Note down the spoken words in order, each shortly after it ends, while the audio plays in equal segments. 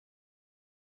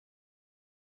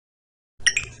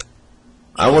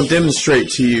I will demonstrate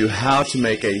to you how to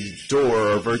make a door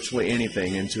or virtually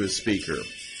anything into a speaker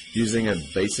using a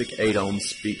basic 8-ohm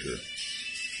speaker.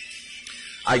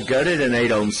 I gutted an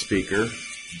 8-ohm speaker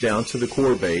down to the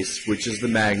core base, which is the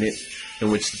magnet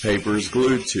in which the paper is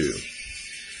glued to.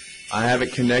 I have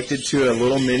it connected to a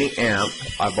little mini amp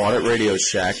I bought at Radio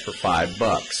Shack for $5.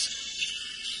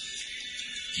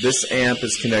 This amp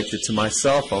is connected to my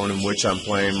cell phone in which I'm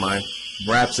playing my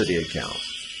Rhapsody account.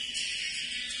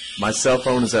 My cell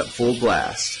phone is at full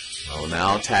blast. I will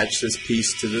now attach this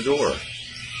piece to the door.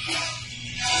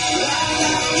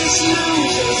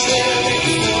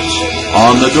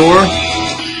 On the door,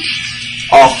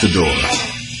 off the door,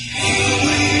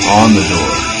 on the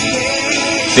door.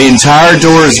 The entire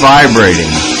door is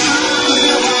vibrating.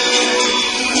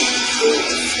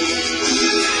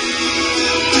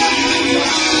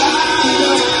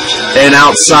 And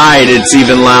outside it's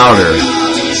even louder.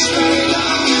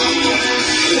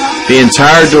 The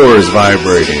entire door is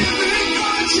vibrating.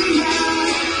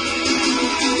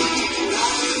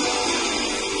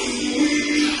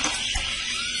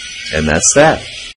 And that's that.